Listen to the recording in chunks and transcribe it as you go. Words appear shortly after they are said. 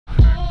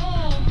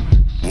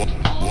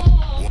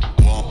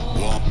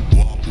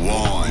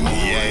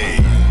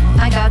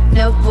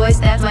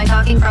my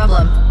talking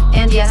problem.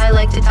 And yet I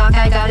like to talk,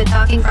 I got a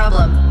talking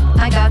problem.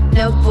 I got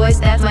no voice,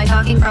 that's my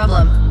talking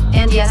problem.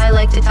 And yet I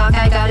like to talk,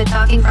 I got a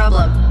talking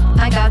problem.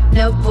 I got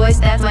no voice,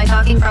 that's my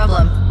talking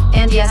problem.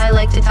 And yet I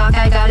like to talk,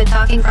 I got a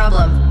talking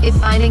problem. If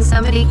finding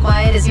somebody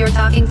quiet is your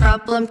talking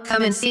problem,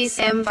 come and see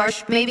Sam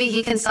Barsh, maybe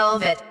he can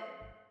solve it.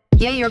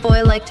 Yeah, your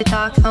boy like to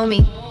talk,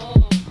 homie.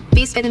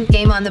 Be spittin'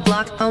 game on the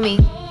block, homie.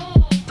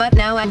 But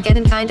now I'm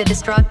getting kinda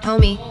distraught,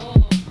 homie.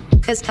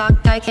 Cause talk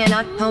I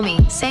cannot,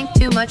 homie. Sang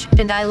too much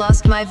and I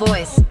lost my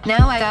voice.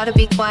 Now I gotta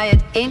be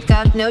quiet, ain't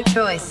got no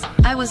choice.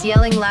 I was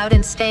yelling loud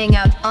and staying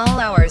out all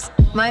hours.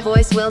 My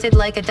voice wilted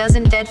like a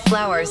dozen dead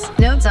flowers.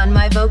 Nodes on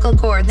my vocal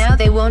cord, now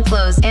they won't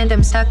close. And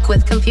I'm stuck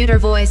with computer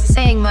voice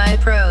saying my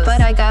prose. But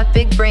I got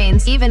big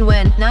brains even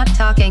when not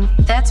talking.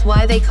 That's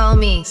why they call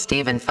me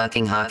Stephen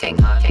fucking Hawking.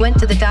 Went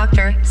to the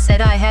doctor,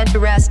 said I had to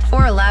rest.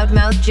 For a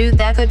loudmouth Jew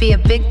that could be a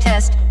big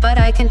test. But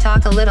I can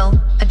talk a little,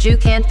 a Jew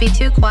can't be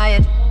too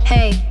quiet.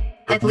 Hey,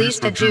 at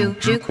least a Jew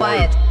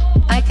quiet.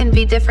 I can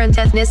be different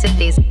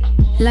ethnicities.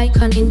 Like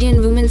an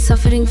Indian woman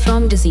suffering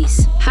from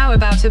disease. How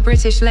about a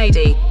British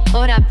lady?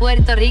 Or a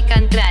Puerto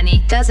Rican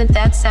tranny? Doesn't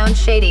that sound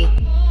shady?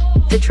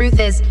 The truth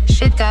is,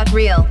 shit got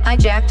real. I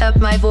jacked up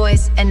my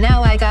voice, and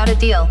now I got a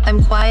deal.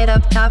 I'm quiet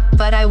up top,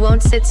 but I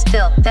won't sit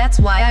still. That's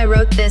why I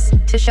wrote this,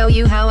 to show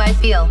you how I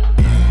feel.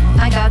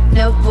 I got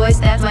no voice,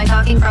 that's my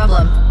talking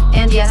problem.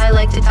 And yet I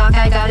like to talk,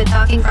 I got a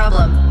talking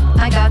problem.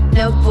 I got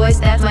no voice,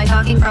 that's my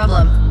talking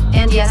problem.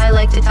 And yet I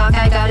like to talk,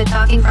 I got a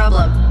talking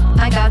problem.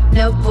 I got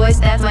no voice,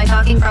 that's my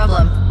talking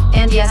problem.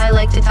 And yet I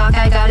like to talk,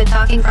 I got a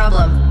talking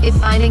problem. If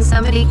finding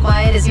somebody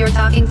quiet is your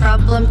talking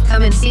problem,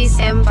 come and see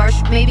Sam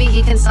Barsh, maybe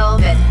he can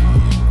solve it.